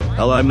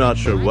Well, I'm not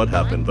sure what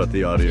happened, but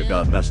the audio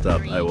got messed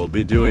up. I will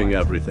be doing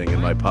everything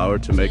in my power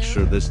to make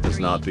sure this does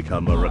not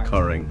become a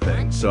recurring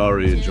thing.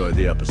 Sorry, enjoy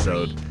the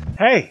episode.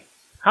 Hey,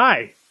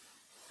 hi,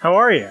 how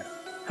are you?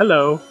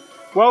 Hello,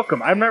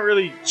 welcome. I'm not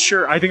really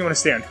sure. I think I'm going to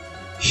stand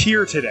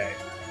here today.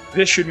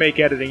 This should make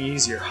editing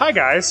easier. Hi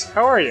guys,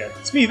 how are you?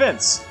 It's me,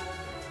 Vince.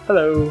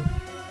 Hello.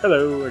 I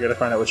gotta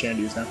find out which hand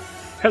to use now.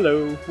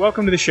 Hello,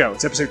 welcome to the show.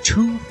 It's episode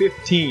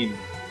 215.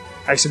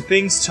 I have some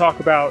things to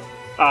talk about.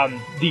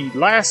 The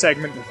last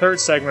segment, the third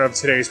segment of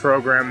today's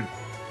program,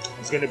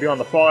 is going to be on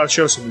the Fallout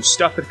show. Some new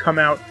stuff had come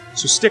out,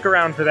 so stick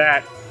around for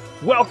that.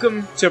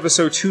 Welcome to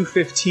episode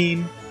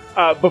 215.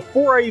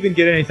 Before I even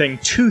get anything,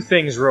 two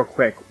things real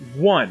quick.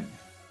 One,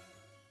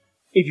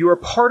 if you are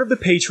part of the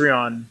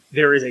Patreon,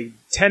 there is a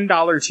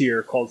 $10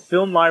 tier called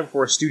Film Live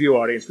for a Studio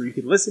Audience, where you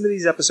can listen to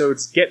these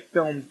episodes get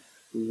filmed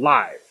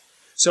live.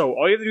 So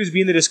all you have to do is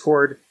be in the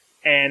Discord,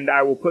 and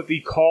I will put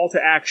the call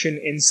to action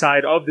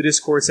inside of the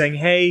Discord saying,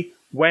 hey,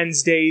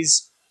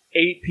 Wednesdays,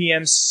 8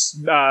 p.m.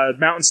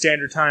 Mountain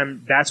Standard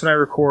Time, that's when I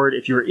record.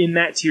 If you're in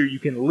that tier, you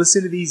can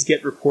listen to these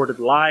get recorded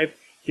live,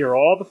 hear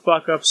all the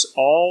fuck-ups,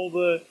 all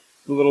the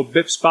little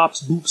bips,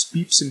 bops, boops,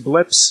 beeps, and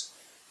blips.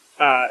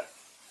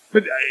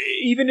 But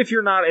even if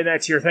you're not in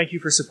that tier, thank you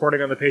for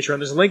supporting on the Patreon.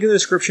 There's a link in the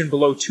description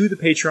below to the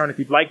Patreon if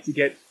you'd like to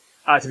get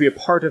to be a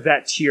part of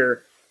that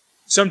tier.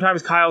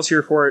 Sometimes Kyle's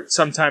here for it,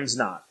 sometimes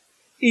not.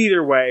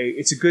 Either way,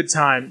 it's a good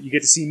time. You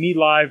get to see me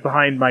live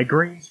behind my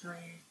green screen,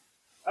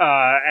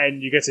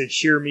 and you get to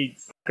hear me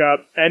fuck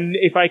up. And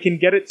if I can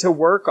get it to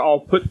work, I'll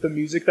put the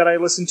music that I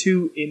listen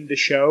to in the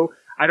show.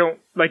 I don't,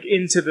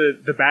 into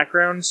the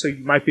background, so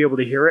you might be able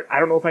to hear it. I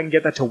don't know if I can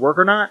get that to work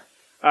or not.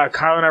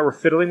 Kyle and I were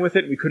fiddling with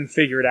it, and we couldn't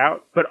figure it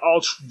out. But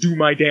I'll do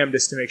my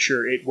damnedest to make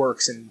sure it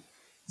works in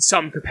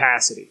some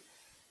capacity.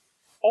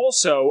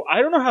 Also,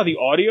 I don't know how the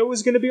audio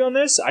is going to be on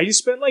this. I just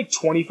spent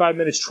 25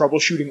 minutes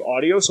troubleshooting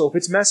audio, so if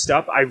it's messed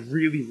up, I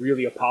really,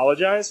 really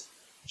apologize.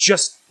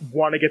 Just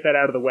want to get that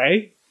out of the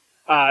way,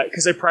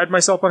 because I pride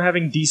myself on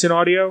having decent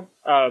audio.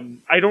 I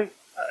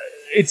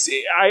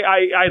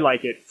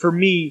like it. For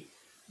me,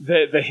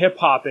 the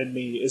hip-hop in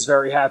me is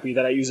very happy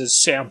that I use a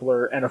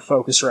sampler and a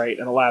Focusrite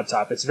and a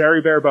laptop. It's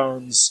very bare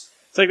bones.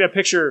 It's like that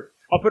picture,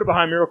 I'll put it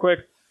behind me real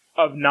quick,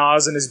 of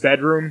Nas in his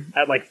bedroom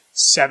at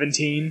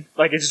 17.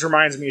 It just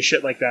reminds me of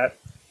shit like that.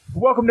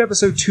 Welcome to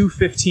episode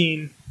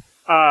 215.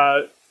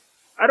 I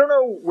don't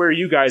know where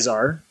you guys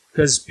are,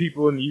 because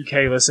people in the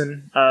UK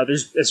listen.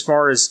 There's, as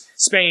far as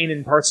Spain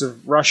and parts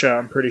of Russia,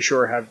 I'm pretty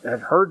sure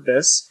have heard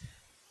this.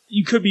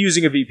 You could be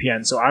using a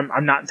VPN, so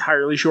I'm not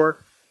entirely sure.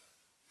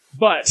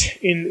 But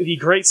in the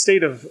great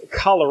state of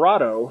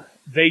Colorado,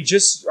 they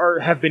just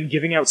have been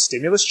giving out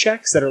stimulus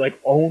checks that are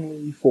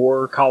only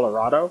for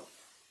Colorado.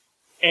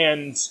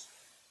 And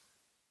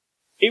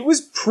it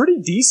was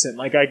pretty decent.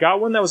 I got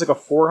one that was a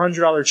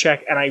 $400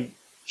 check, and I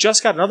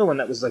just got another one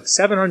that was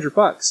 $700,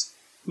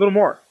 a little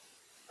more.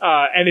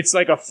 And it's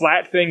a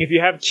flat thing. If you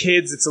have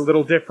kids, it's a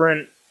little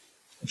different.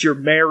 If you're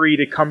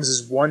married, it comes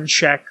as one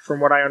check, from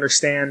what I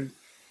understand,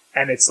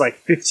 and it's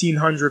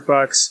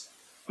 $1,500.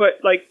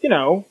 But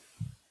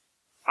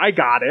I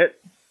got it,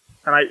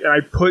 and I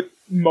put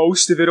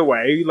most of it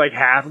away,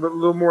 half, a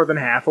little more than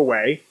half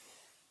away.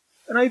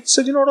 And I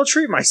said, you know what, I'll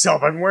treat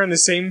myself. I've been wearing the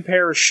same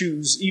pair of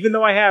shoes. Even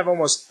though I have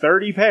almost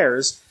 30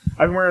 pairs,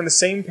 I've been wearing the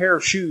same pair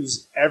of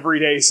shoes every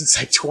day since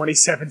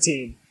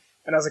 2017.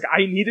 And I was like, I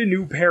need a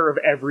new pair of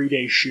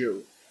everyday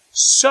shoe.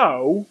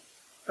 So,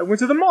 I went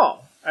to the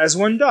mall, as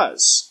one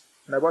does.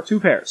 And I bought 2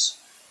 pairs.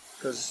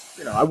 Because,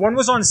 one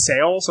was on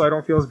sale, so I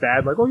don't feel as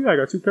bad. I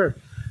got 2 pairs.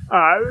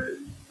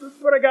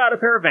 But I got a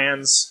pair of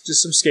Vans,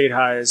 just some skate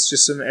highs,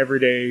 just some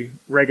everyday,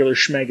 regular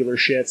schmegular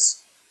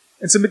shits,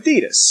 and some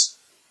Adidas.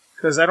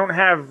 Because I don't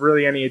have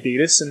really any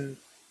Adidas, and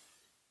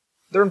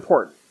they're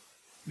important.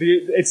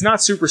 It's not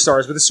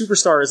Superstars, but the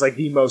Superstar is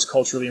the most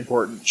culturally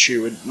important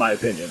shoe, in my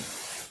opinion.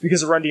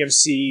 Because of Run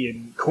DMC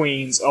and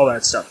Queens, all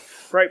that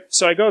stuff. Right?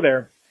 So I go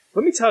there.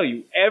 Let me tell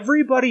you,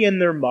 everybody and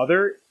their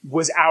mother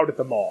was out at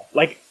the mall.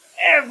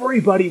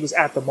 Everybody was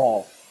at the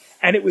mall.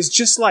 And it was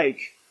just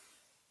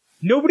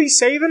nobody's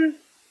saving.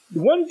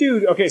 One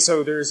dude, okay,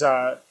 so there's,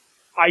 I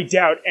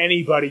doubt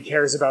anybody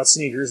cares about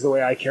sneakers the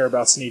way I care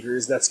about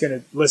sneakers that's going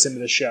to listen to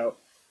the show.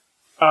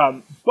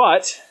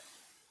 But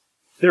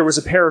there was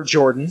a pair of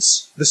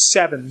Jordans, the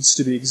 7s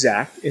to be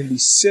exact, in the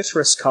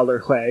citrus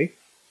colorway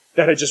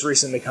that had just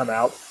recently come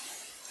out.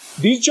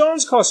 These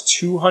Jones cost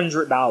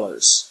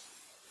 $200.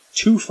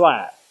 2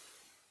 flat.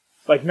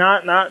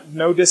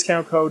 No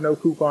discount code, no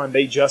coupon,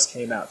 they just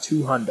came out.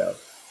 $200.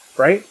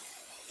 Right?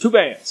 2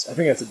 bands. I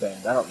think that's a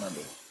band. I don't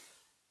remember.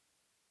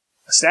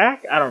 A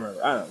stack? I don't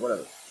remember. I don't know.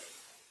 Whatever.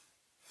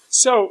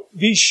 So,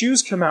 these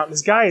shoes come out, and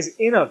this guy is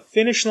in a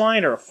Finish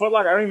Line or a Foot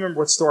Locker. I don't even remember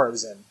what store I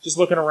was in. Just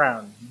looking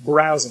around,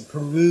 browsing,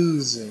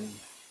 perusing,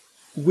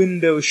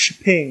 window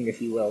shopping,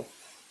 if you will.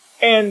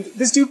 And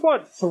this dude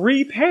bought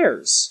 3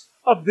 pairs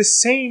of the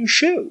same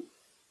shoe.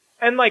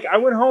 And, I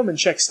went home and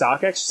checked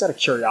StockX just out of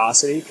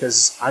curiosity,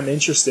 because I'm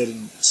interested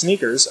in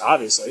sneakers,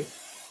 obviously.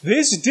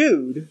 This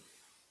dude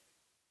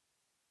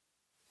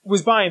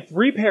was buying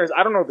 3 pairs.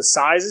 I don't know the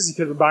sizes. He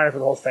could have been buying it for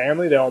the whole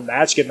family. They all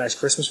match, get a nice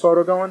Christmas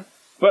photo going.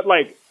 But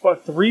like,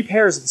 bought 3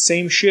 pairs of the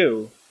same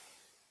shoe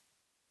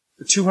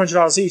for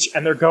 $200 each,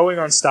 and they're going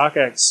on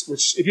StockX,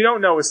 which, if you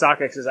don't know what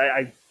StockX is,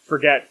 I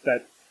forget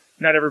that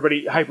not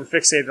everybody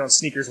hyper-fixated on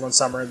sneakers one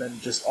summer and then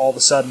just all of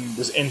a sudden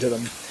was into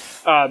them.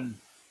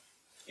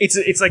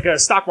 It's like a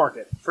stock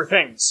market for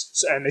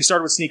things. And they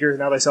started with sneakers, and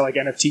now they sell like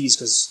NFTs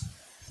because,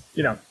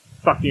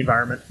 fuck the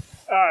environment.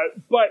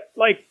 But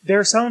like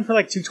they're selling for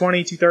like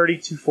 $220, $230,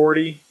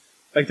 $240.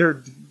 Like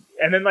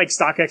and then like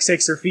StockX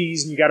takes their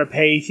fees, and you got to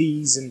pay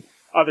fees and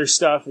other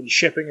stuff and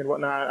shipping and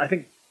whatnot. I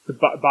think the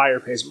buyer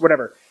pays,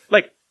 whatever.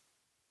 Like,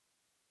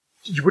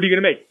 what are you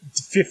gonna make?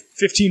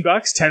 $15,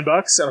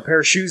 $10 on a pair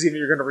of shoes, even if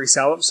you're gonna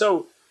resell them.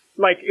 So,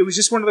 like, it was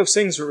just one of those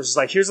things where it was just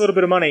like, here's a little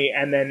bit of money,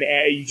 and then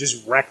you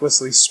just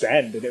recklessly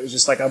spend. And it was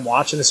just like, I'm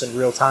watching this in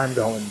real time,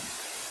 going,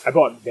 I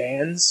bought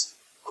Vans,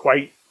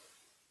 quite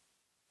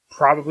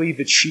probably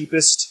the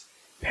cheapest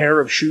pair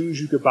of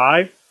shoes you could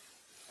buy.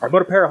 I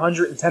bought a pair of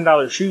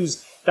 $110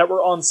 shoes that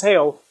were on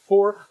sale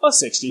for a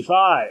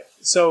 $65.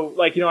 So,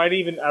 like,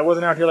 I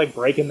wasn't out here like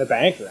breaking the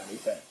bank or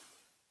anything.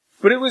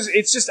 But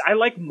it's just, I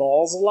like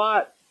malls a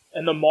lot.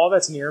 And the mall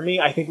that's near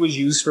me, I think, was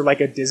used for like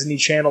a Disney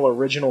Channel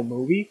original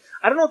movie.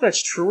 I don't know if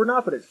that's true or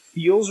not, but it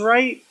feels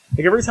right.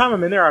 Like, every time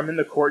I'm in there, I'm in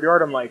the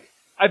courtyard, I'm like,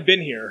 I've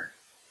been here.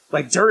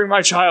 Like, during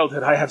my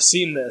childhood, I have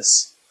seen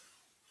this.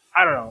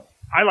 I don't know.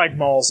 I like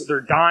malls. They're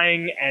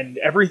dying, and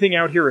everything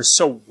out here is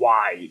so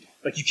wide.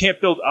 Like, you can't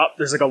build up.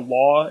 There's like a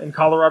law in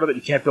Colorado that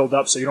you can't build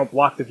up so you don't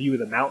block the view of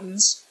the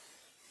mountains.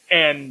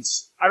 And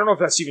I don't know if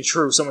that's even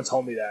true. Someone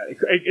told me that.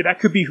 That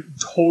could be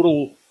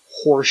total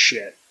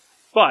horseshit.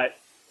 But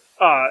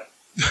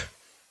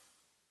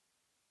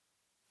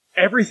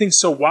everything's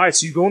so wide,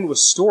 so you go into a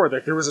store.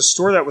 Like, there was a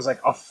store that was like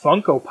a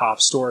Funko Pop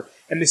store,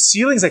 and the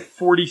ceiling's like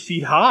 40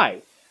 feet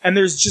high, and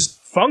there's just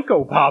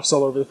Funko Pops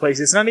all over the place.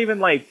 It's not even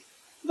like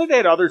they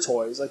had other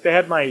toys. Like, they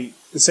had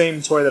the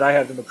same toy that I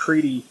had, the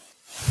McCready.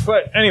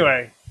 But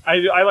anyway,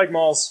 I like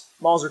malls.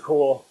 Malls are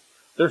cool.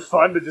 They're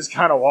fun to just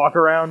kind of walk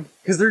around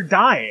because they're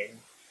dying.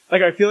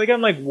 Like, I feel like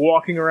I'm like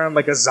walking around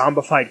like a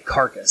zombified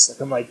carcass.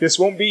 Like, I'm like, this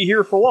won't be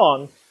here for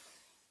long.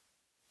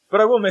 But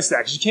I will miss that,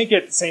 because you can't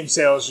get the same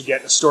sales you get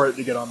in a store that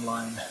you get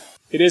online.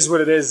 It is what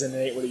it is, and it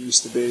ain't what it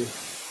used to be.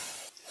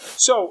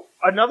 So,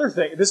 another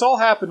thing, this all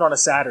happened on a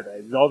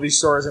Saturday. All these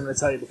stories I'm going to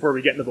tell you before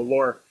we get into the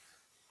lore.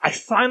 I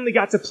finally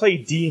got to play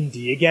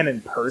D&D again in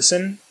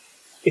person.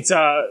 It's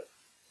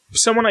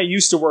someone I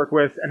used to work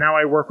with, and now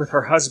I work with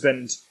her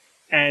husband,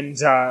 and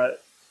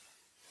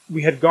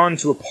we had gone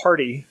to a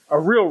party, a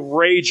real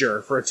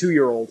rager for a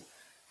 2-year-old.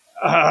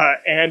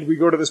 And we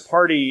go to this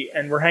party,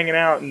 and we're hanging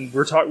out, and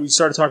we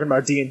started talking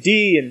about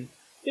D&D, and,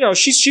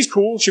 she's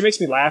cool. She makes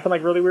me laugh in,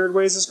 like, really weird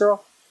ways, this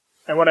girl.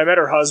 And when I met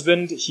her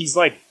husband, he's,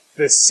 like,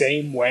 the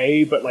same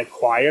way, but, like,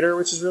 quieter,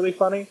 which is really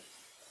funny.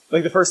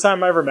 Like, the first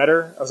time I ever met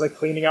her, I was, like,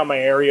 cleaning out my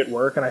area at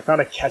work, and I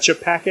found a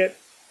ketchup packet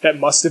that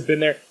must have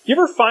been there. You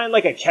ever find,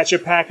 like, a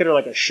ketchup packet or,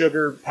 like, a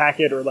sugar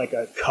packet or, like,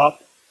 a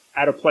cup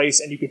at a place,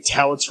 and you could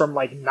tell it's from,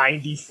 like,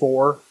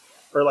 94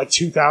 or, like,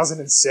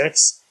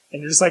 2006?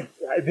 And you're just like,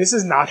 this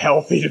is not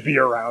healthy to be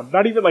around.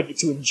 Not even like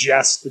to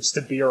ingest, but just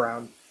to be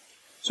around.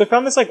 So I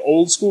found this like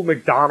old school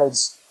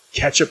McDonald's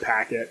ketchup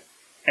packet.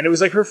 And it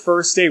was like her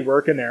first day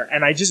working there.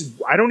 And I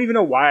don't even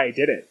know why I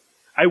did it.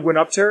 I went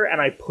up to her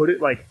and I put it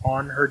like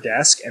on her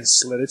desk and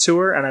slid it to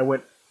her. And I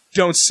went,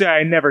 don't say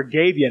I never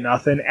gave you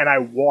nothing. And I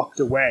walked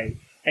away.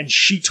 And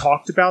she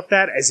talked about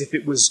that as if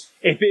as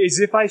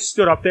if I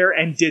stood up there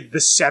and did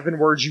the 7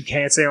 words you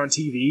can't say on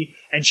TV.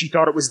 And she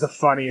thought it was the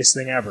funniest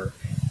thing ever.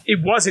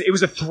 It wasn't. It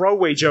was a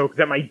throwaway joke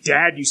that my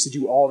dad used to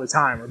do all the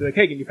time. I'd be like,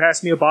 hey, can you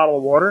pass me a bottle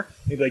of water?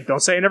 And he'd be like, don't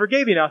say I never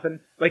gave you nothing.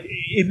 Like,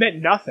 it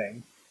meant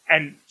nothing.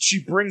 And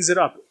she brings it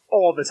up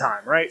all the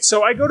time, right?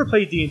 So I go to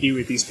play D&D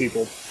with these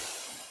people.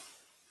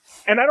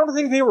 And I don't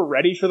think they were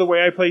ready for the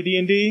way I play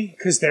D&D,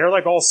 because they're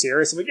like all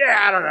serious. I'm like,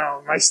 yeah, I don't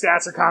know. My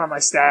stats are kind of my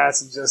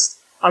stats. And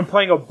I'm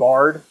playing a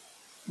bard,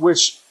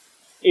 which,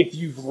 if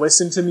you've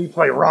listened to me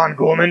play Ron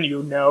Goldman,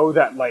 you know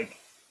that, like,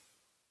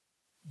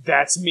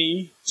 that's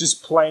me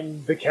just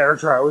playing the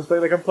character I always play.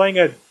 Like, I'm playing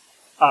a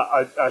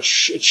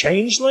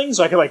changeling,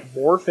 so I can, like,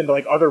 morph into,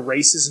 like, other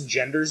races and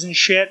genders and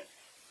shit.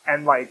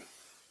 And, like,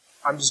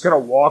 I'm just gonna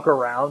walk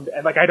around,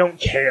 and, like, I don't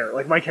care.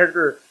 Like, my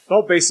character, the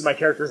whole base of my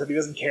character is that he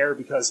doesn't care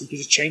because he can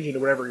just change into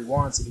whatever he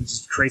wants, and he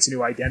just creates a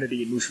new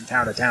identity and moves from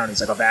town to town.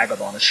 He's like a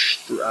vagabond,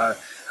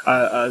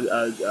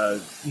 a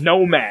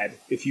nomad,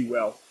 if you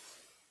will.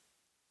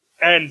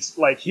 And,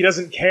 like, he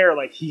doesn't care.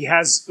 Like, he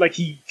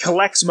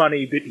collects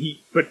money, but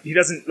he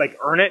doesn't, like,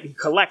 earn it. He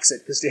collects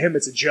it, because to him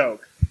it's a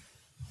joke.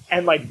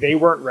 And, like, they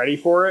weren't ready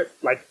for it.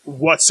 Like,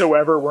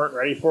 whatsoever weren't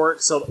ready for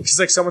it. So, it's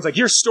like, someone's like,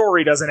 your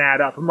story doesn't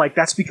add up. I'm like,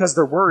 that's because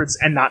they're words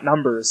and not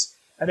numbers.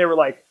 And they were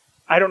like,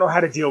 I don't know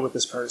how to deal with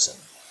this person.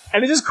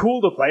 And it's just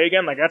cool to play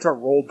again. Like, I got to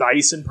roll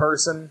dice in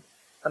person.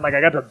 And, like, I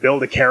got to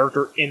build a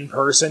character in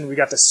person. We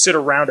got to sit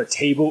around a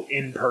table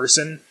in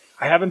person.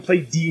 I haven't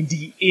played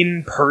D&D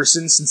in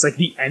person since, like,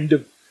 the end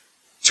of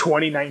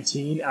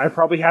 2019. I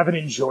probably haven't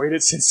enjoyed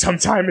it since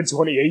sometime in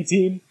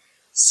 2018.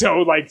 So,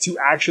 like, to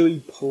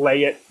actually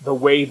play it the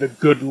way the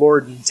good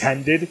Lord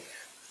intended,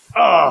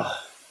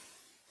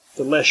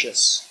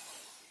 delicious.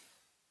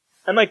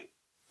 And, like,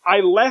 I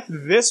left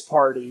this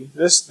party,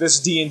 this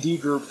D&D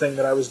group thing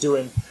that I was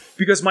doing,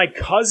 because my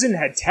cousin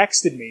had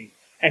texted me,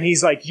 and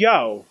he's like,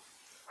 yo,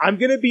 I'm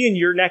going to be in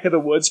your neck of the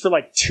woods for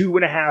like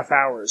 2.5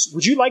 hours.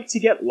 Would you like to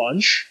get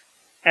lunch?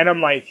 And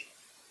I'm like,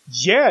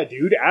 yeah,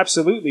 dude,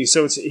 absolutely.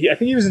 So I think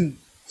he was in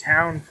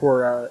town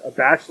for a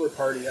bachelor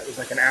party that was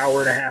like an hour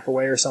and a half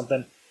away or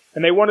something.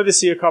 And they wanted to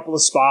see a couple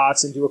of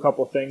spots and do a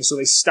couple of things. So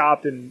they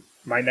stopped in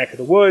my neck of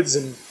the woods,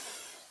 and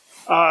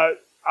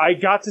I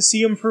got to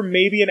see him for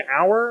maybe an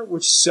hour,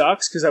 which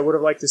sucks because I would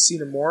have liked to see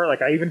him more.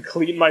 Like, I even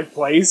cleaned my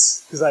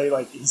place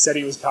because he said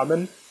he was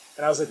coming.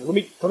 And I was like, let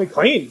me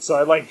clean. So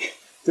I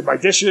did my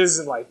dishes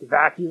and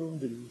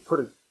vacuumed and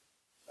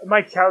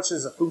my couch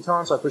is a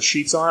futon, so I put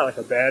sheets on it, like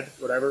a bed,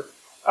 whatever.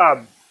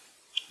 But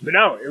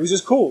no, it was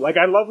just cool. Like,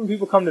 I love when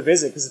people come to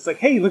visit because it's like,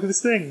 hey, look at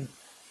this thing.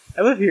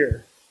 I live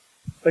here.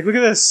 Like, look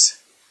at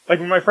this. Like,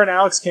 when my friend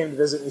Alex came to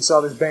visit and we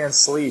saw this band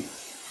Sleep,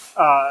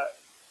 I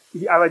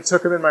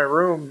took him in my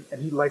room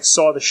and he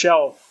saw the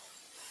shelf.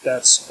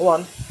 Hold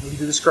on, let me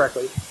do this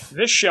correctly.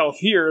 This shelf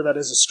here that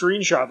is a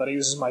screenshot that I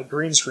use as my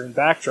green screen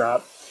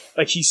backdrop.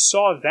 Like, he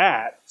saw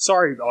that.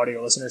 Sorry,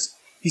 audio listeners.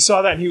 He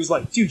saw that and he was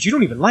like, dude, you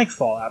don't even like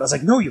Fallout. I was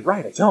like, no, you're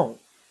right, I don't.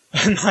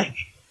 And,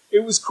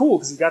 it was cool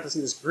because he got to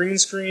see this green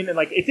screen and,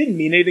 it didn't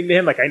mean anything to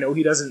him. Like, I know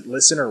he doesn't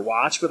listen or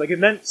watch, but, it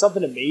meant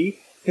something to me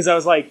because I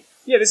was like,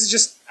 yeah, this is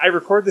just, I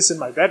record this in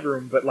my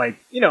bedroom, but,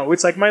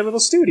 it's like my little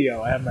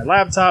studio. I have my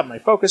laptop, my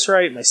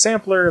Focusrite, my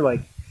sampler,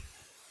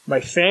 my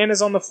fan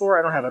is on the floor.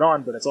 I don't have it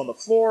on, but it's on the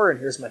floor, and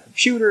here's my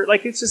computer.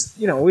 It's just,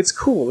 it's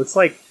cool. It's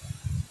like,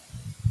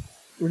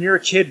 when you're a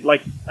kid,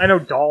 I know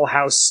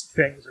dollhouse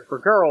things are for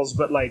girls,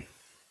 but,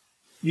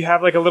 you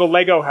have, a little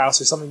Lego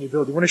house or something you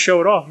build. You want to show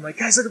it off. I'm like,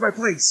 guys, look at my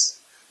place.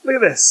 Look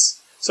at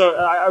this. So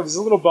I was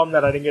a little bummed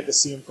that I didn't get to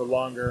see him for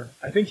longer.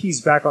 I think he's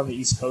back on the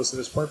East Coast at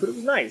this point, but it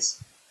was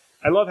nice.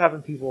 I love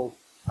having people...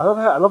 I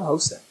love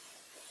hosting.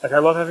 I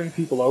love having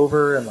people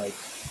over and,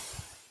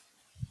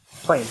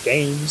 playing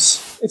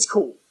games. It's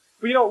cool.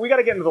 But, we got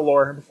to get into the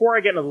lore. And before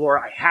I get into the lore,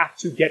 I have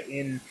to get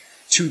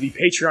into the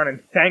Patreon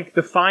and thank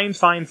the fine,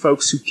 fine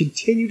folks who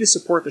continue to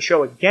support the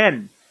show.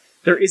 Again,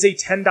 there is a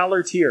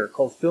 $10 tier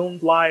called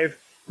Filmed Live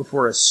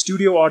before a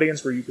studio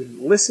audience where you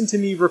can listen to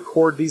me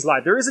record these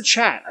live. There is a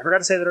chat. I forgot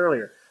to say that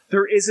earlier.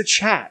 There is a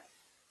chat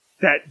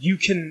that you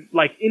can,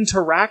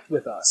 interact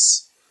with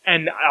us.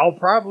 And I'll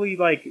probably,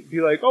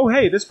 be like, oh,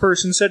 hey, this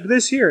person said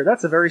this here.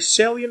 That's a very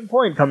salient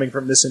point coming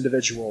from this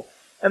individual.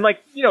 And,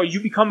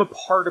 you become a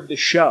part of the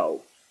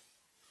show.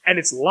 And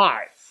it's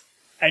live.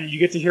 And you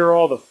get to hear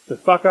all the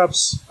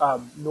fuck-ups.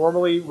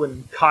 Normally,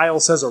 when Kyle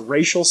says a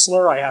racial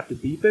slur, I have to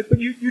beep it, but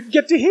you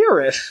get to hear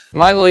it.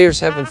 My lawyers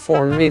have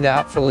informed me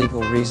that for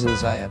legal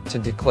reasons I have to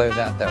declare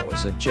that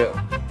was a joke.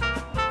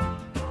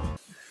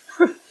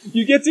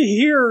 You get to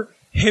hear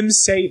him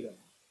say them.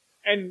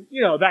 And,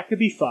 that could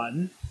be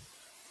fun.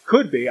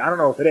 Could be. I don't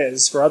know if it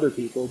is for other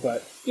people,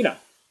 but,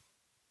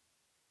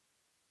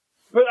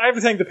 But I have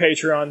to thank the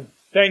Patreon.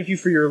 Thank you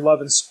for your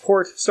love and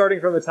support. Starting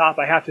from the top,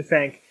 I have to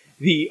thank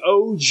the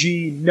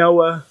OG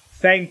Noah.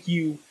 Thank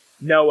you,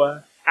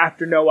 Noah.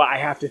 After Noah, I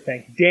have to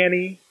thank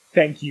Danny.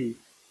 Thank you,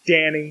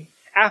 Danny.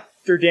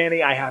 After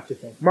Danny, I have to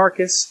thank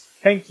Marcus.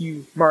 Thank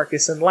you,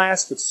 Marcus. And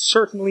last, but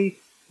certainly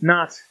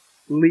not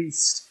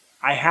least,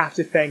 I have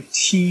to thank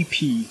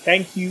TP.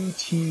 Thank you,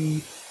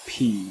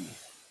 TP.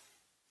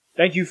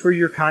 Thank you for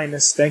your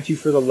kindness. Thank you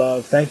for the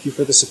love. Thank you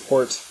for the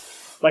support.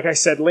 Like I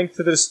said, link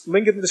in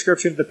the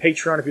description to the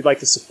Patreon if you'd like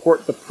to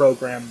support the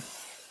program.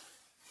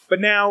 But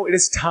now it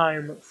is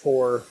time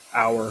for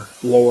our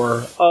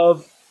lore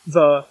of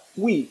the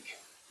week.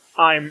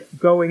 I'm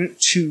going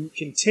to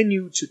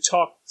continue to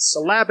talk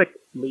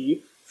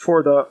syllabically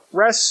for the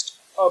rest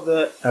of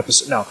the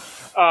episode. No.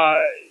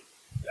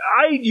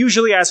 I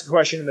usually ask a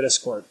question in the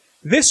Discord.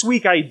 This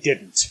week I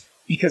didn't,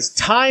 because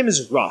time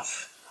is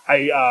rough.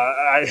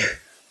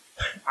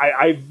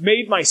 I've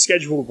made my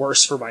schedule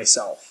worse for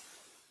myself.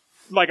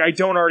 I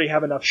don't already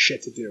have enough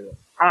shit to do.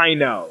 I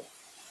know.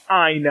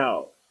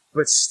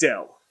 But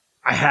still,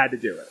 I had to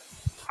do it.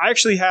 I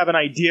actually have an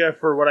idea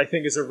for what I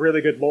think is a really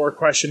good lore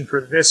question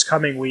for this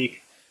coming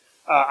week.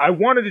 I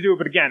wanted to do it,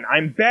 but again,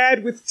 I'm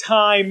bad with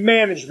time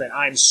management.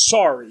 I'm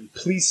sorry.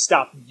 Please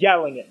stop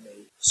yelling at me.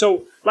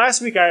 So,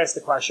 last week I asked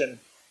the question.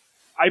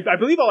 I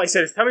believe all I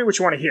said is, tell me what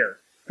you want to hear.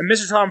 And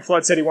Mr. Tom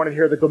Flood said he wanted to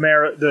hear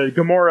the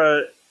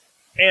Gomorrah,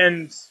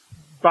 and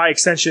by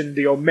extension,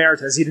 the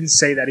Omertas. He didn't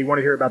say that. He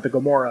wanted to hear about the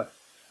Gomorrah.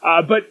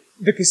 But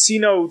the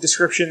casino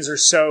descriptions are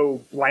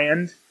so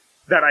bland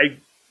that I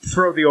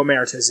throw the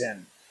Omertas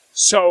in.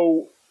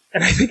 So,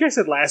 and I think I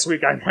said last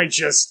week I might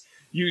just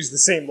use the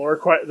same lore,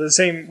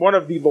 one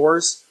of the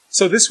lores.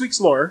 So this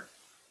week's lore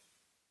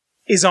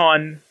is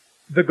on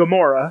the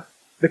Gomorrah,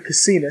 the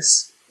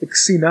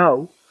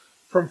casino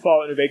from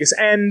Fallout New Vegas,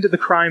 and the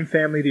crime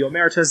family, the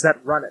Omertas,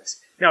 that run it.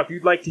 Now, if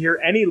you'd like to hear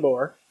any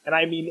lore, and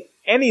I mean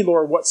any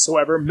lore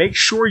whatsoever, make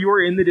sure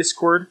you're in the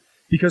Discord,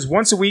 because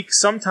once a week,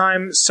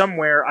 sometime,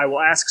 somewhere, I will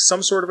ask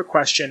some sort of a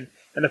question,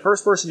 and the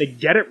first person to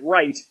get it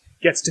right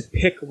gets to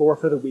pick lore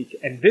for the week.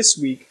 And this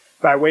week,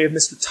 by way of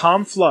Mr.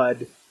 Tom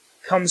Flood,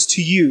 comes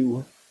to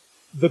you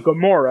the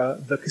Gomorrah,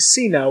 the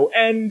casino,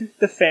 and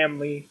the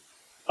family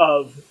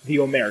of the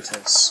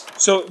Omertas.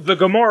 So the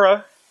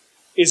Gomorrah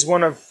is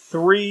one of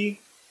 3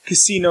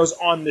 casinos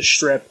on the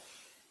Strip.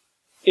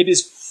 It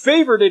is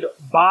favorited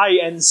by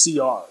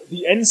NCR.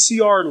 The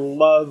NCR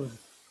love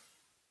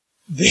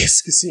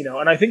this casino,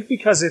 and I think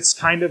because it's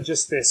kind of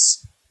just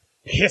this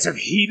pit of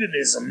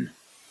hedonism,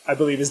 I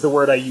believe is the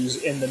word I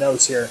use in the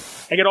notes here.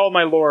 I get all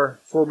my lore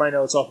for my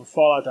notes off of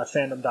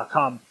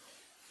fallout.fandom.com.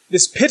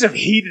 This pit of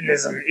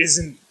hedonism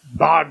isn't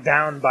bogged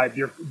down by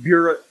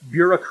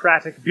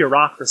bureaucratic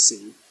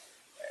bureaucracy,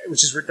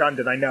 which is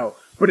redundant, I know.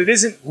 But it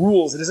isn't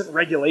rules, it isn't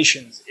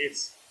regulations.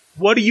 It's,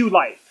 what do you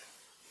like?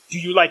 Do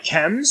you like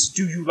chems?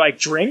 Do you like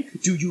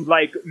drink? Do you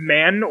like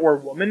man or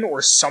woman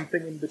or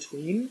something in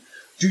between?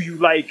 Do you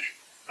like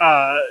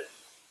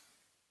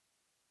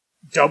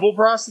double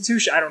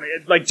prostitution? I don't know.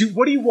 Like,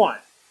 what do you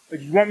want?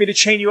 Like, you want me to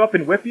chain you up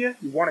and whip you?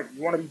 You want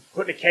to be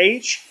put in a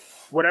cage?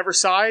 Whatever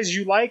size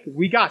you like,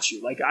 we got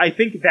you. Like, I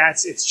think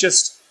it's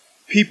just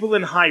people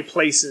in high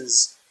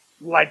places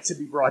like to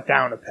be brought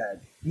down a peg.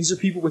 These are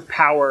people with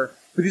power,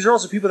 but these are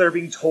also people that are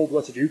being told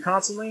what to do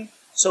constantly.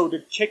 So to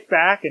kick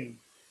back and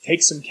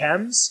take some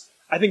chems,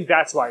 I think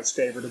that's why it's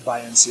favored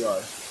by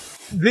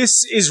NCR.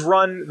 This is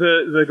run,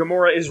 the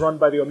Gomorrah is run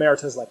by the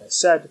Omertas, like I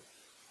said.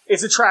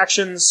 Its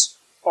attractions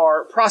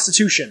are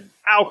prostitution,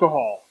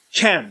 alcohol,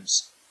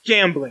 chems,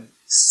 gambling,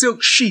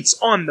 silk sheets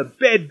on the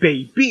bed,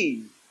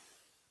 baby.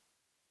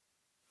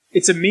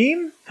 It's a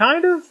meme,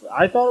 kind of.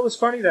 I thought it was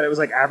funny that it was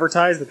like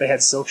advertised that they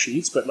had silk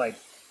sheets, but like,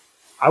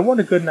 I want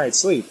a good night's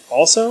sleep.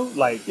 Also,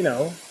 like, you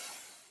know,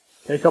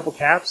 take a couple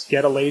caps,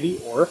 get a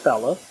lady or a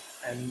fella,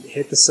 and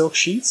hit the silk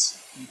sheets.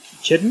 You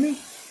kidding me?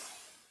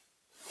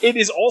 It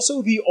is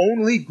also the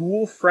only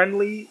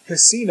ghoul-friendly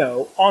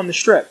casino on the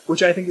Strip,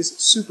 which I think is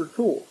super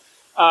cool.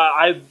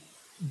 I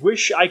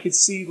wish I could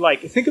see,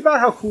 like, think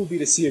about how cool it would be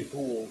to see a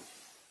ghoul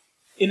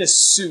in a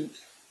suit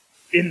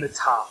in the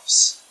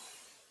tops.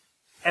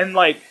 And,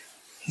 like,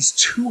 he's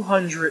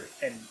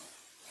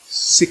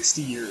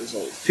 260 years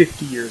old,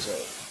 50 years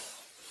old.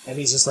 And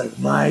he's just like,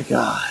 my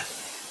God,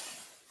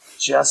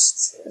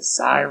 just as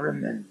I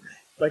remember.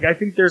 Like, I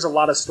think there's a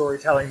lot of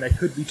storytelling that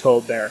could be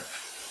told there.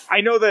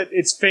 I know that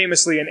it's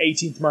famously an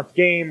 18th month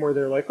game where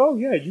they're like, oh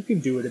yeah, you can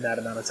do it in that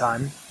amount of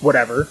time.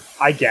 Whatever.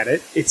 I get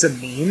it. It's a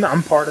meme.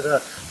 I'm part of the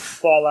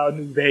Fallout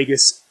New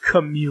Vegas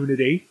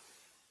community.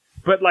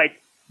 But,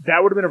 like,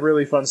 that would have been a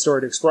really fun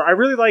story to explore. I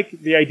really like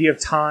the idea of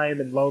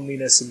time and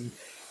loneliness and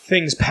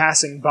things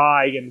passing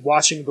by and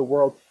watching the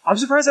world. I'm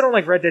surprised I don't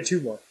like Red Dead 2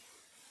 more.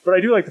 But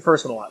I do like the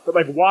first one a lot. But,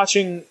 like,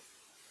 watching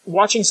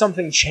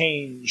something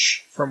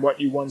change from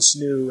what you once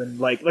knew, and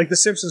like the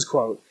Simpsons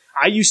quote,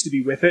 I used to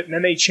be with it, and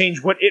then they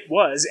changed what it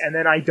was, and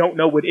then I don't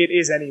know what it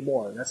is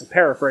anymore. And that's a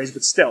paraphrase,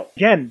 but still.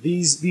 Again,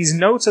 these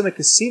notes on the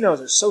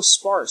casinos are so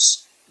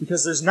sparse,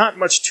 because there's not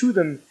much to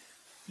them.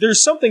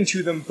 There's something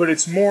to them, but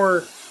it's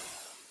more,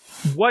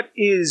 what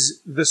is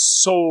the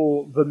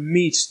soul, the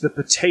meat, the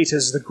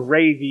potatoes, the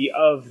gravy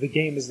of the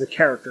game is the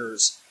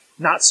characters,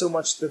 not so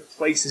much the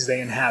places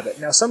they inhabit.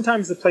 Now,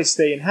 sometimes the place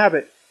they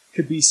inhabit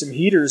could be some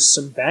heaters,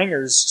 some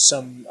bangers,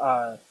 some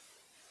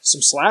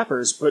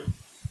slappers, but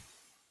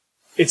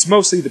it's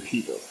mostly the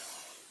people.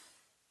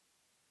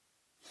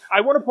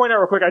 I want to point out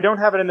real quick, I don't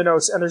have it in the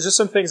notes, and there's just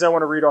some things I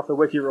want to read off the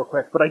wiki real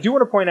quick, but I do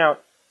want to point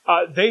out,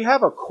 they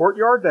have a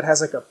courtyard that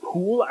has like a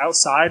pool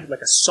outside,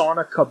 like a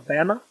sauna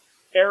cabana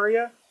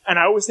area, and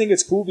I always think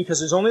it's cool because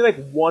there's only like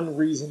one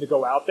reason to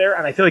go out there,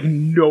 and I feel like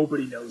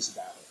nobody knows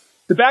about it.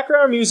 The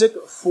background music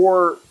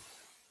for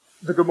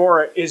the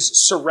Gomorrah is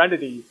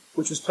Serenity,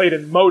 which was played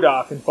in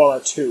MODOK in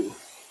Fallout 2.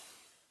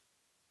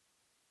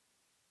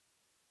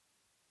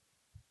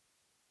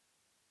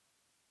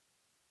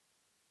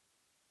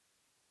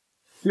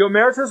 The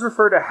Omertas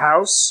refer to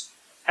House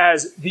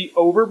as the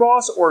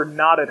overboss or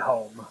not at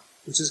home,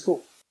 which is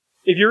cool.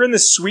 If you're in the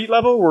suite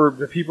level where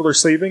the people are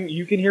sleeping,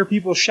 you can hear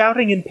people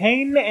shouting in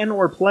pain and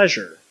or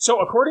pleasure. So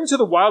according to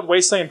the Wild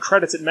Wasteland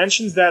credits, it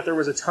mentions that there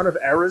was a ton of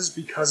errors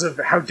because of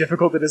how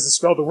difficult it is to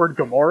spell the word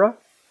Gomorrah.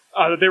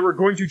 That they were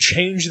going to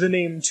change the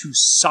name to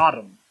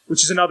Sodom,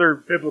 which is another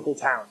biblical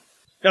town.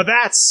 Now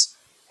that's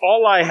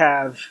all I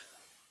have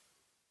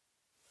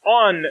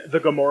on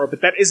the Gomorrah,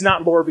 but that is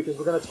not lore because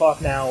we're going to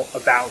talk now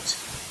about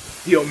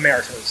the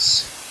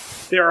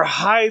Omertas. They are a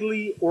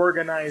highly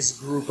organized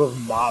group of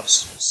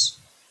mobsters.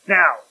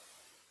 Now,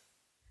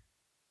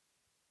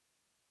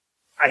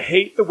 I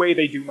hate the way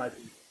they do my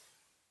people.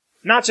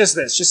 Not just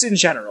this, just in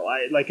general.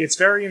 It's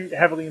very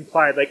heavily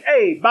implied, like,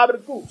 hey, Baba the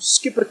Goose,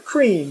 Skipper the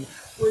Cream,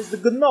 where's the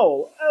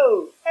Gnole?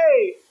 Oh,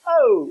 hey,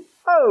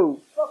 oh,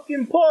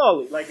 fucking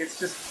Paulie. Like, it's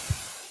just,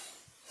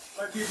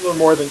 my people are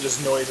more than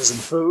just noises and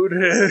food.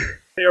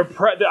 They are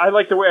I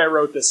like the way I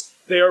wrote this.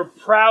 They are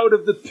proud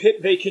of the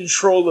pit they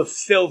control of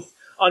filth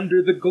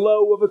under the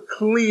glow of a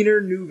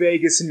cleaner New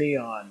Vegas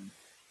neon.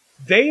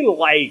 they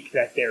like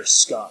that they're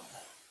scum.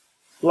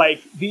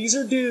 Like, these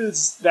are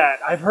dudes that,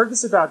 I've heard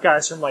this about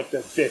guys from, like, the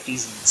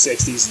 50s and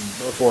 60s and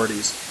the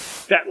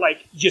 40s, that,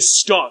 like, you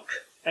stunk,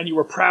 and you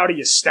were proud of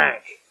your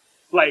stank.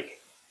 Like,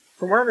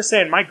 from what I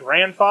understand, my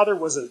grandfather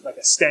was, a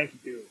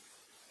stanky dude.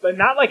 But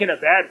not, like, in a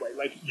bad way.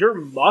 Like, your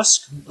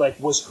musk, like,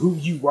 was who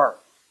you were.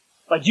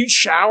 Like, you'd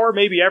shower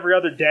maybe every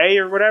other day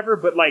or whatever,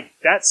 but, like,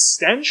 that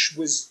stench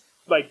was,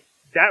 like,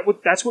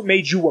 that's what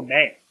made you a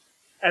man.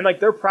 And, like,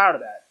 they're proud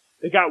of that.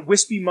 They got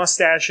wispy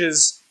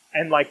mustaches,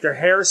 and, like, their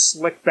hair is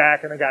slicked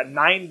back, and they got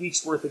 9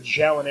 weeks worth of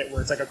gel in it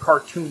where it's like a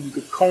cartoon. You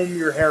could comb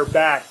your hair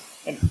back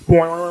and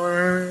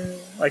boing,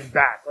 like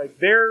back. Like,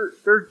 they're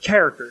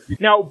characters.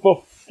 Now,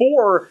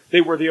 before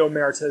they were the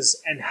Omertas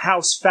and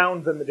House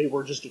found them, they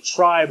were just a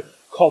tribe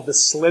called the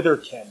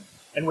Slitherkin.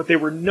 And what they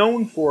were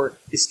known for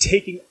is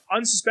taking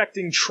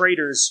unsuspecting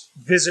traders,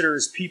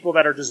 visitors, people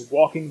that are just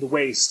walking the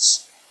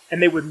wastes,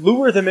 and they would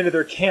lure them into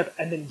their camp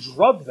and then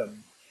drug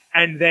them,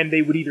 and then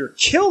they would either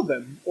kill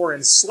them or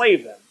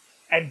enslave them.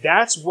 And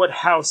that's what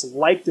House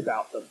liked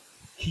about them.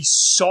 He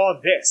saw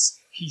this.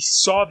 He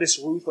saw this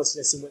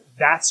ruthlessness and went,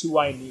 that's who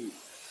I need.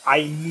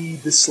 I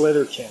need the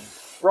Slitherkin.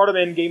 Brought him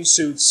in, game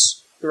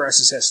suits, the rest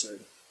is history.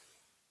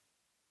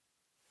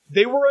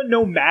 They were a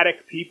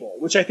nomadic people,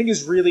 which I think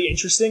is really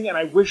interesting, and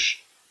I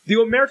wish... The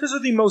Omertas are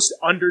the most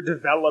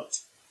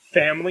underdeveloped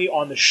family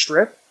on the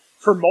Strip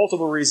for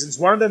multiple reasons.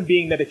 One of them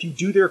being that if you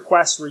do their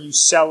quest where you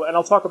sell, and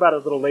I'll talk about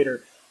it a little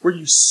later, where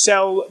you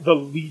sell the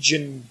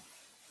Legion...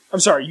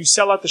 you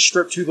sell out the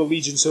Strip to the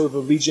Legion so the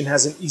Legion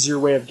has an easier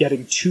way of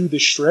getting to the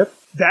Strip.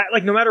 That,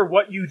 like, no matter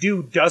what you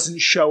do, doesn't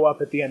show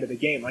up at the end of the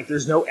game. Like,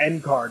 there's no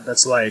end card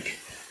that's like,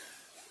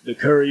 the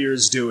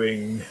courier's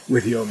doing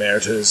with the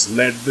Omertas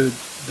led the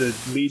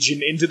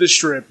Legion into the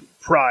Strip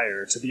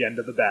prior to the end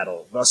of the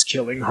battle, thus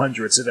killing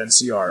hundreds of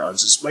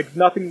NCR. Like,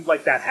 nothing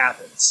like that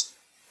happens.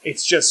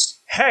 It's just,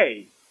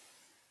 hey,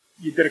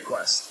 you did a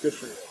quest. Good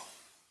for you.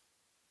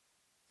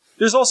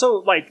 There's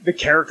also, like, the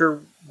character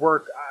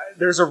work.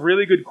 There's a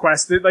really good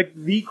quest. Like,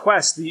 the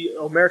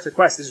Omerta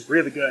quest is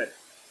really good.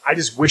 I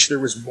just wish there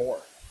was more.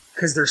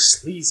 Because they're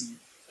sleazy.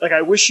 Like,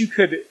 I wish you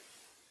could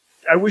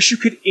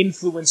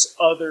influence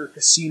other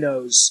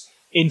casinos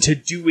into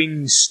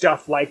doing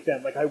stuff like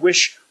them. Like, I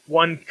wish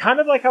one, kind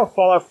of like how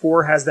Fallout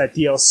 4 has that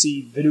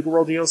DLC, the Nuka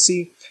World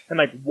DLC, and,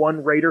 like,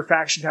 one raider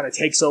faction kind of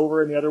takes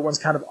over and the other one's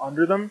kind of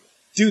under them.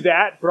 Do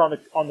that, but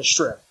on the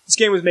Strip. This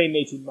game was made in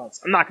 18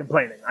 months. I'm not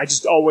complaining. I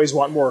just always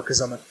want more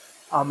because I'm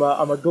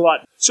a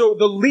glutton. So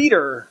the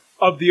leader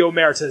of the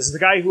Omertas, the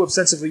guy who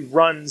ostensibly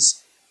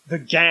runs the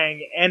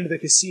gang and the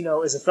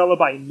casino, is a fellow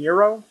by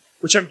Nero,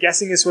 which I'm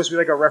guessing is supposed to be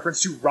like a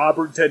reference to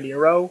Robert De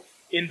Niro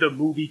in the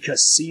movie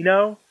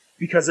Casino,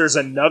 because there's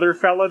another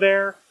fella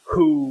there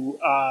who's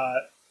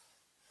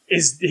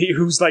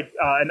like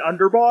an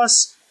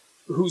underboss,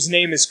 whose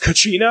name is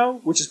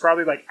Cucino, which is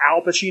probably like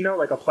Al Pacino,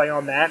 like a play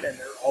on that, and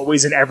they're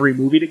always in every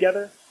movie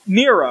together.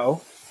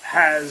 Nero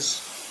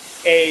has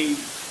a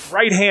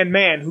right-hand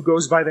man who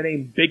goes by the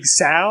name Big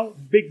Sal.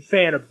 Big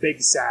fan of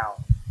Big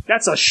Sal.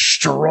 That's a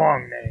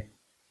strong name.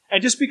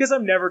 And just because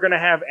I'm never going to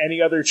have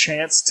any other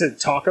chance to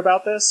talk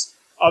about this,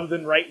 other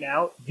than right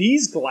now,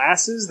 these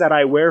glasses that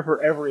I wear for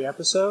every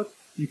episode,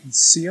 you can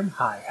see them.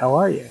 Hi, how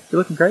are you? You're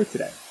looking great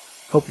today.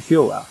 Hope you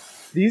feel well.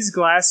 These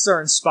glasses are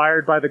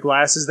inspired by the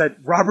glasses that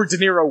Robert De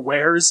Niro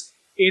wears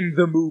in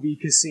the movie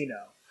Casino.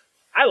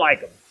 I like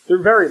them. They're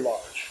very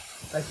large.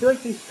 I feel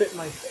like they fit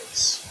my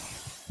face.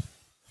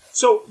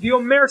 So, the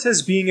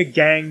Omertas, being a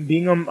gang,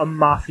 being a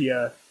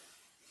mafia,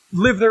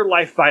 live their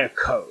life by a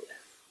code.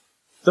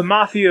 The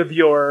mafia of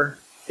yore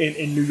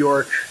in New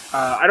York,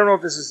 I don't know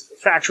if this is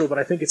factual, but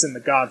I think it's in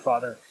The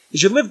Godfather,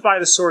 is you live by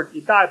the sword,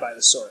 you die by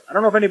the sword. I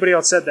don't know if anybody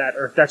else said that,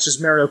 or if that's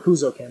just Mario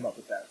Puzo came up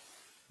with that.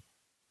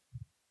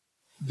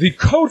 The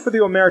code for the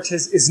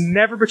Omertas is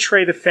never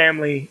betray the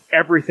family,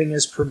 everything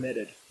is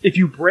permitted. If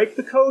you break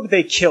the code,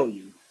 they kill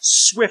you.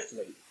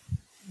 Swiftly.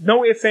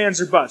 No ifs,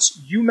 ands, or buts.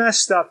 You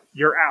messed up,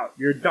 you're out.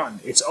 You're done.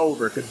 It's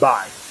over.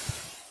 Goodbye.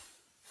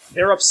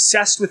 They're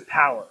obsessed with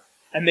power.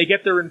 And they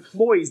get their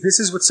employees, this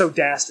is what's so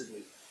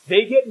dastardly,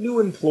 they get new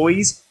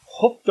employees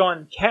hooked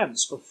on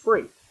chems for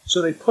free.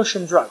 So they push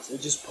them drugs. They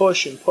just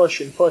push and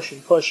push and push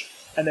and push.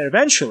 And then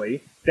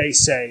eventually, they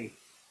say,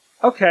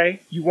 okay,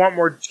 you want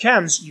more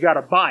chems, you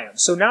gotta buy them.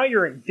 So now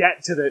you're in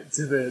debt to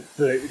the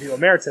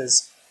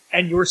Omertas,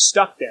 and you're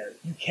stuck there.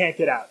 You can't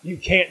get out. You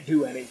can't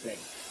do anything.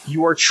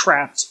 You are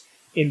trapped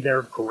in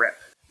their grip.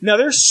 Now,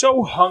 they're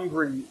so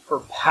hungry for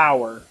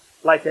power,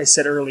 like I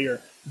said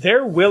earlier,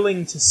 they're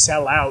willing to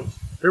sell out.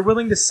 They're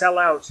willing to sell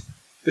out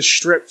the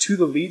Strip to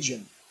the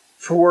Legion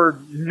for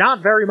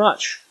not very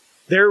much.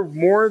 They're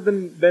more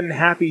than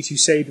happy to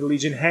say to the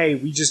Legion, hey,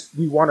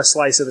 we want a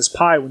slice of this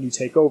pie when you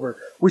take over,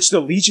 which the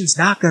Legion's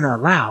not going to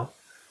allow.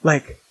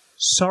 Like,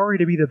 sorry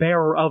to be the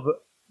bearer of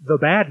the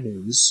bad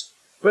news,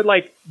 but,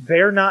 like,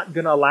 they're not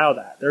going to allow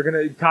that.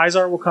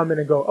 Kaisar will come in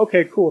and go,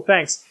 okay, cool,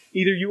 thanks.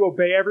 Either you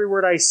obey every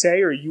word I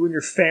say, or you and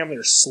your family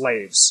are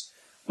slaves.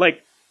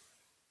 Like,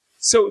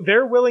 so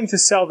they're willing to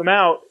sell them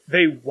out.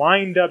 They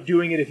wind up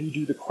doing it if you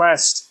do the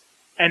quest,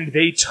 and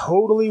they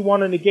totally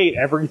want to negate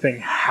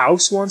everything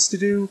House wants to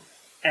do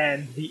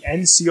and the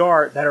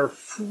NCR that are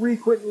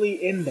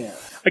frequently in there.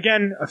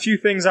 Again, a few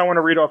things I want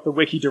to read off the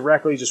wiki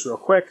directly, just real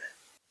quick.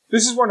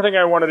 This is one thing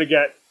I wanted to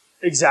get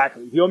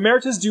exactly. The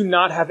Omertas do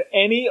not have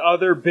any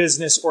other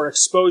business or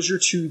exposure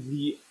to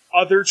the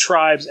other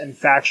tribes and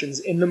factions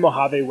in the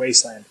Mojave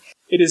Wasteland.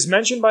 It is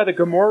mentioned by the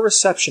Gamorra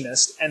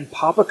receptionist and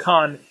Papa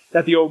Khan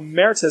that the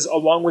Omertas,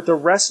 along with the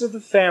rest of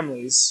the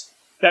families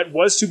that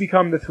was to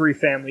become the three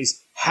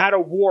families, had a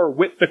war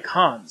with the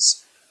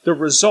Khans. The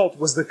result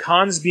was the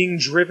Khans being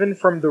driven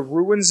from the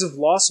ruins of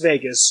Las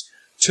Vegas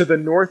to the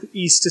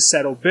northeast to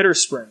settle Bitter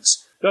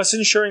Springs, thus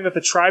ensuring that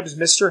the tribes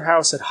Mr.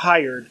 House had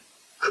hired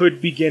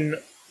could begin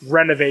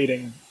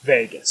renovating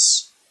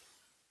Vegas.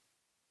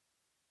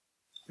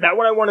 That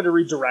one I wanted to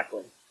read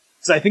directly,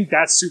 because I think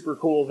that's super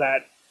cool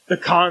that the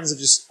Khans have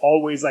just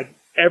always, like,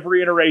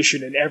 every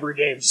iteration in every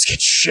game just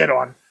gets shit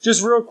on.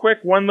 Just real quick,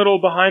 one little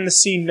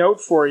behind-the-scene note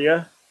for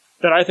you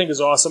that I think is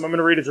awesome. I'm going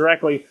to read it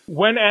directly.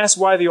 When asked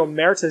why the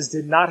Omertas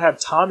did not have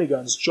Tommy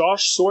guns,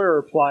 Josh Sawyer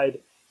replied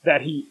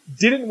that he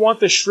didn't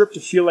want the strip to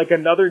feel like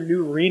another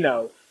New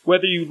Reno.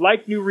 Whether you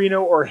liked New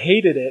Reno or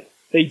hated it,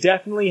 they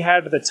definitely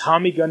had the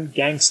Tommy gun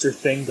gangster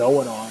thing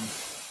going on.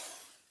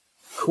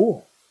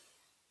 Cool.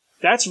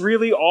 That's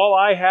really all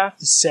I have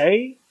to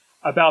say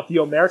about the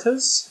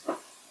Omertas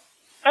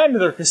and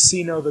their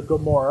casino, the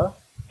Gamorra.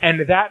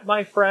 And that,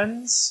 my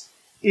friends,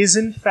 is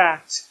in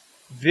fact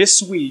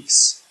this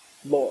week's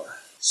lore.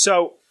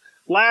 So,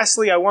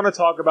 lastly, I want to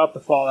talk about the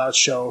Fallout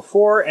show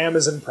for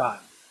Amazon Prime.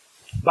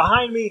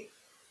 Behind me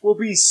will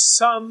be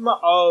some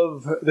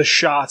of the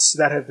shots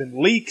that have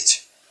been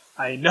leaked.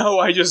 I know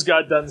I just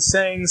got done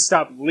saying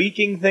stop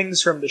leaking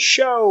things from the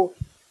show,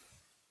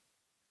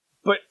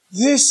 but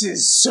this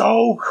is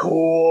so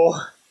cool.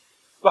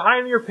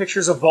 Behind me are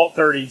pictures of Vault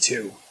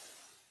 32.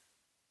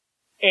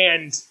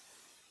 And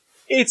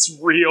it's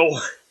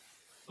real.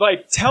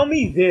 Like, tell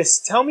me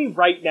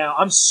right now,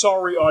 I'm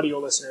sorry, audio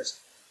listeners,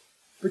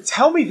 but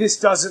tell me this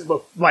doesn't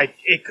look like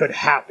it could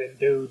happen,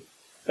 dude.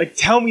 Like,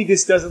 tell me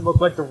this doesn't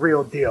look like the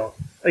real deal.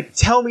 Like,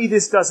 tell me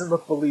this doesn't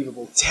look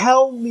believable.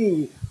 Tell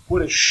me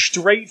with a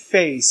straight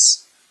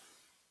face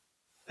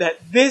that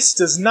this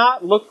does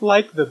not look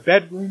like the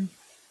bedroom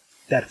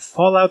that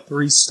Fallout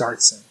 3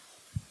 starts in.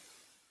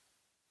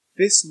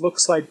 This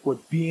looks like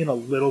what being a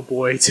little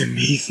boy to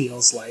me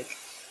feels like.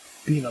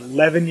 Being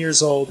 11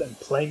 years old and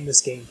playing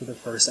this game for the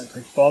first time,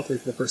 playing Fallout 3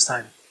 for the first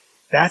time.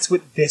 That's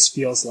what this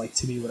feels like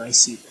to me when I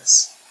see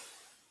this.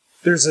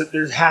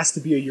 There has to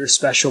be a Your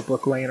Special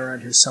book laying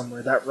around here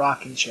somewhere, that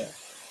rocking chair.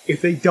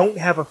 If they don't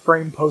have a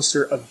frame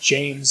poster of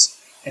James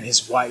and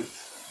his wife,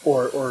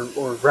 or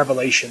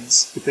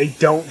Revelations, if they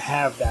don't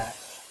have that,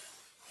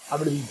 I'm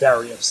going to be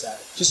very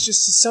upset. Just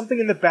something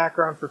in the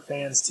background for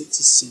fans to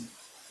see.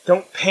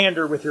 Don't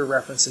pander with your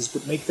references,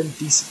 but make them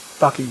decent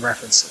fucking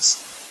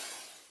references.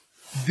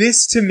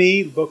 This, to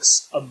me,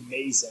 looks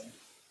amazing.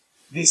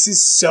 This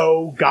is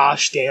so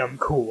gosh damn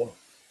cool.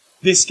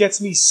 This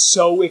gets me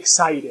so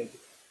excited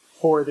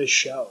for this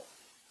show.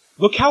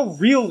 Look how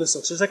real this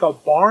looks. There's like a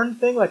barn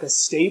thing, like a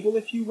stable,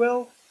 if you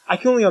will. I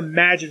can only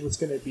imagine what's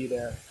going to be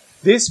there.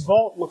 This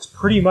vault looks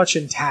pretty much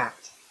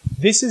intact.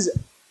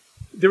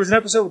 There was an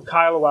episode with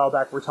Kyle a while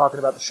back where we're talking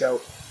about the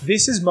show.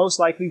 This is most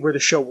likely where the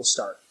show will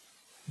start.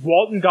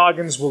 Walton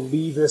Goggins will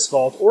leave this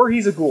vault, or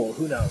he's a ghoul,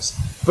 who knows.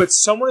 But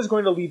someone is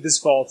going to leave this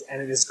vault,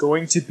 and it is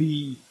going to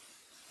be,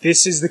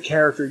 this is the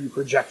character you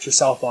project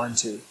yourself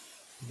onto.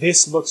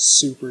 This looks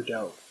super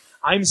dope.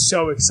 I'm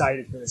so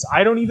excited for this.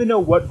 I don't even know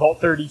what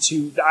Vault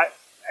 32...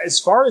 as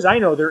far as I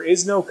know, there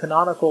is no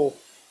canonical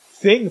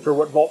thing for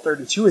what Vault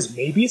 32 is.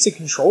 Maybe it's a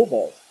control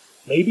vault.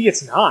 Maybe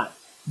it's not.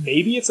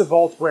 Maybe it's a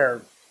vault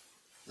where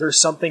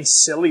there's something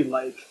silly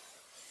like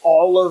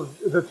all of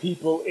the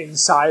people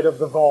inside of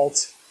the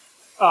vault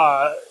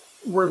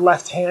were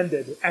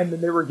left-handed, and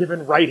then they were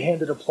given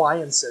right-handed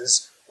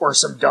appliances, or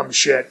some dumb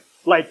shit.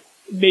 Like,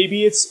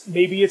 maybe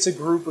it's a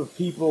group of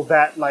people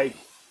that, like,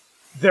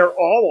 they're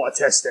all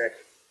autistic.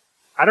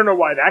 I don't know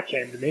why that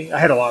came to me. I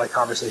had a lot of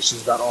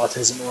conversations about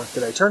autism at work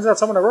today. Turns out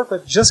someone I work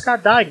with just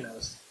got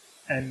diagnosed,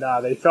 and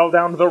they fell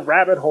down the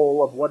rabbit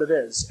hole of what it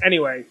is.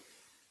 Anyway,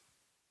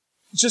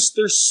 just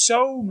there's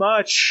so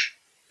much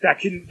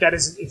that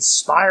is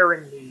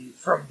inspiring me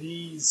from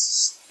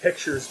these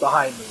pictures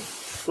behind me.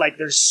 Like,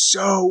 there's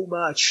so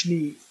much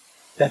neat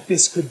that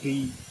this could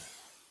be.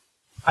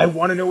 I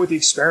want to know what the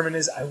experiment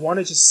is. I want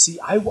to just see.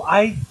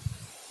 I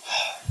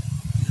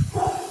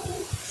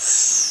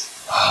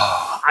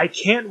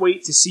can't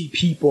wait to see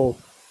people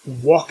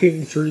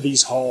walking through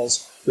these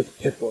halls with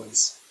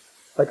Pip-Boys.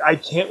 Like, I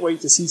can't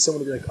wait to see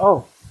someone be like,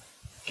 oh,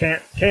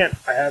 can't.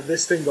 I have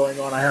this thing going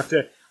on. I have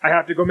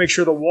to go make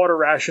sure the water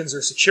rations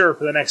are secure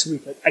for the next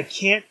week. Like, I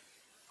can't.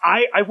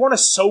 I want a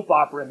soap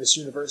opera in this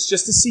universe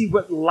just to see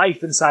what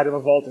life inside of a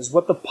vault is,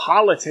 what the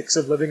politics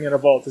of living in a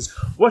vault is,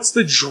 what's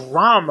the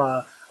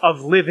drama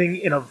of living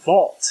in a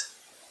vault.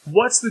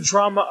 What's the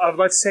drama of,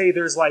 let's say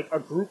there's like a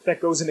group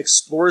that goes and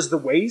explores the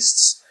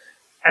wastes,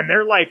 and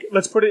they're like,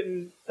 let's put it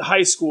in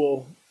high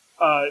school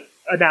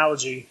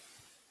analogy,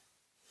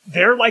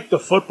 they're like the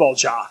football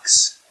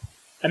jocks.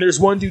 And there's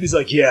one dude who's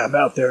like, yeah, I'm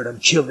out there and I'm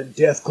killing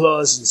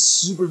Deathclaws and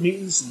super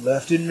mutants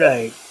left and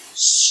right,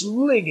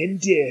 slinging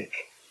dick.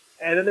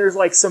 And then there's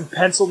like some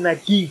pencil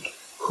neck geek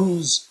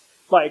who's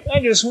like,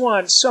 I just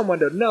want someone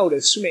to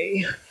notice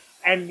me.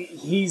 And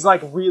he's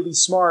like really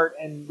smart,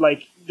 and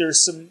like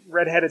there's some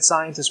redheaded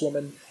scientist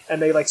woman, and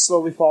they like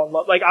slowly fall in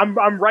love. Like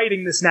I'm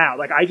writing this now.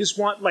 Like I just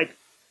want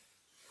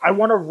I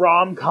want a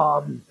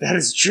rom-com that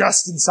is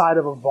just inside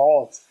of a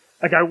vault.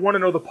 Like, I want to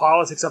know the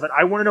politics of it.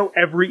 I want to know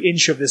every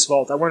inch of this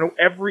vault. I want to know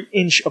every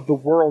inch of the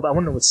world. I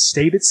want to know what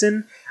state it's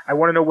in. I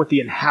want to know what the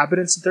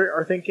inhabitants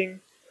are thinking.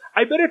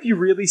 I bet if you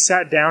really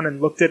sat down and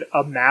looked at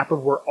a map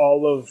of where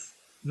all of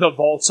the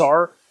vaults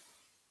are,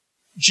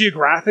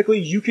 geographically,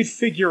 you could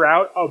figure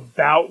out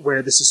about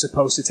where this is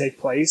supposed to take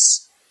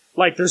place.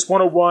 Like, there's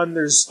 101,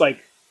 there's,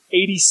 like,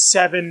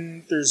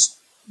 87, there's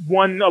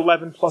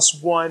 111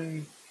 plus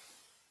 1...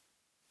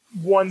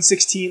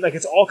 116, like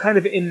it's all kind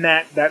of in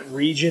that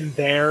region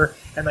there,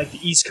 and like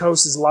the East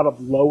Coast is a lot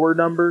of lower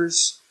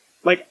numbers.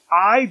 Like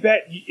I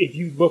bet if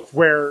you look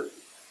where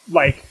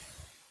like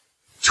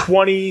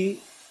 15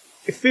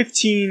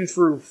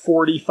 through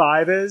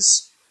 45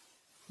 is,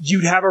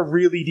 you'd have a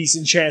really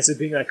decent chance of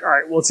being like, all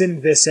right, well it's in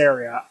this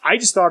area. I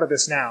just thought of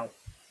this now.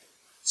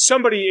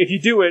 Somebody, if you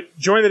do it,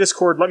 join the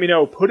Discord, let me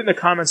know, put it in the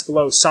comments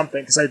below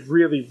something, because I'd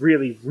really,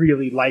 really,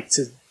 really like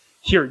to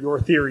hear your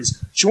theories.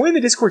 Join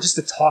the Discord just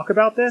to talk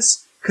about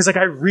this, because like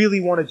I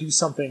really want to do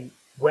something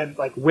when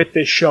like with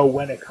this show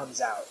when it comes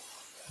out.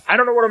 I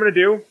don't know what I'm gonna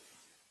do,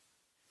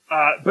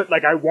 but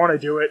like I want to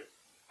do it.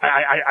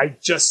 I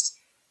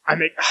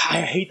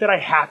hate that I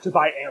have to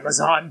buy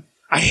Amazon.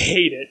 I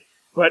hate it,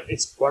 but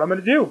it's what I'm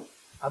gonna do.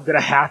 I'm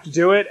gonna have to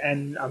do it,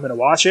 and I'm gonna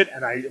watch it,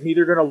 and I'm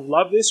either gonna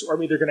love this or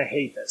I'm either gonna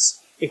hate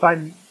this. If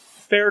I'm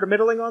fair to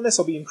middling on this,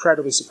 I'll be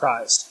incredibly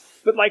surprised.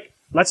 But like,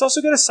 let's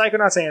also get a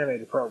Psychonauts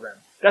animated program.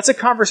 That's a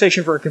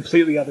conversation for a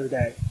completely other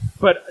day.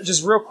 But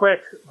just real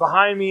quick,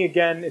 behind me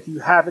again, if you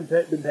haven't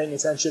been paying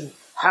attention,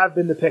 have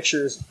been the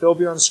pictures. They'll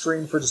be on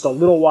screen for just a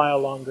little while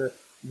longer.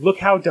 Look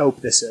how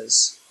dope this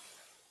is.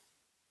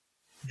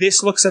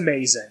 This looks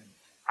amazing.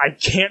 I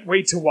can't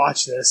wait to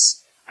watch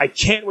this. I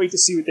can't wait to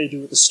see what they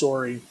do with the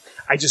story.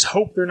 I just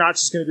hope they're not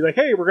just going to be like,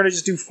 hey, we're going to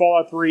just do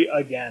Fallout 3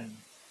 again.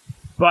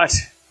 But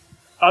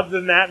other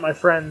than that, my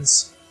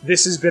friends,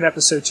 this has been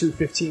episode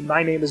 215.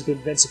 My name has been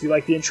Vince. If you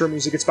like the intro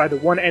music, it's by the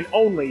one and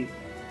only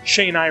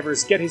Shane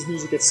Ivers. Get his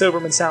music at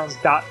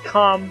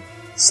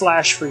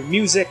silvermansounds.com/free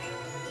music.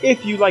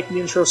 If you like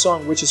the intro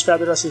song, which is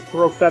Feather Duster,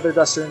 throw Feather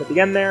Duster in at the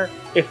end there.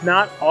 If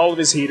not, all of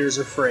his heaters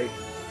are free.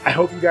 I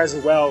hope you guys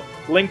are well.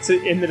 Link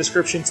in the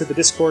description to the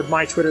Discord,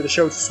 my Twitter, the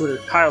show's Twitter,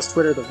 Kyle's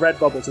Twitter, the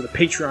Redbubble, to the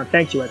Patreon.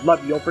 Thank you. I'd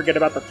love you. Don't forget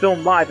about the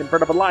Film Live in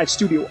front of a live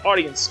studio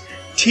audience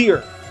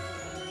tier.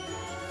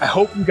 I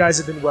hope you guys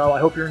have been well. I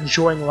hope you're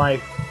enjoying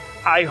life.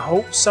 I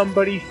hope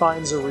somebody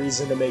finds a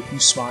reason to make you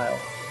smile.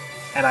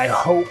 And I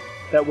hope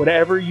that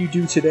whatever you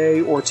do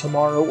today or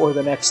tomorrow or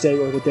the next day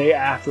or the day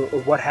after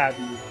or what have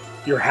you,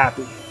 you're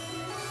happy.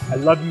 I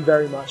love you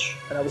very much,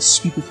 and I will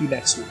speak with you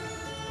next week.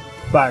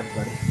 Bye,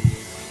 everybody.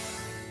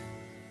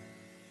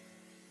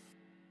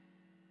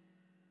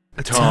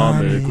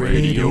 Atomic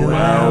Radio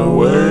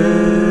Hour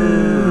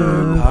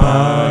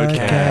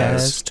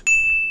Podcast.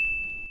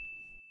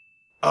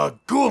 A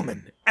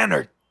Ghoulman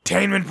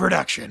Entertainment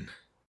production.